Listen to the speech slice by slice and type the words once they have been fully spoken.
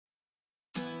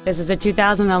This is a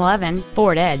 2011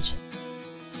 Ford Edge.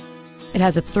 It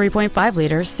has a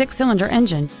 3.5-liter six-cylinder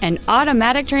engine, an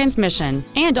automatic transmission,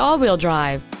 and all-wheel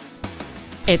drive.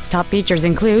 Its top features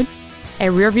include a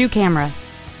rear-view camera,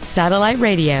 satellite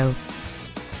radio,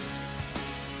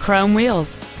 chrome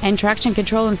wheels, and traction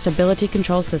control and stability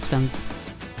control systems.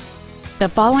 The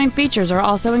following features are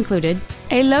also included: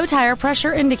 a low tire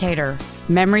pressure indicator,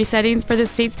 memory settings for the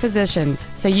seat's positions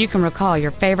so you can recall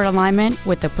your favorite alignment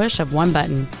with the push of one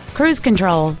button, cruise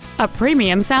control, a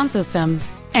premium sound system,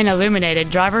 an illuminated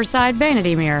driver's side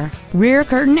vanity mirror, rear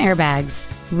curtain airbags,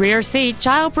 rear seat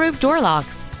child-proof door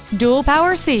locks, dual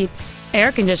power seats,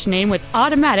 air conditioning with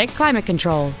automatic climate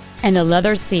control, and the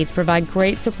leather seats provide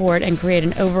great support and create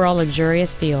an overall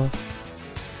luxurious feel.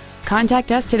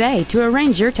 Contact us today to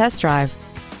arrange your test drive.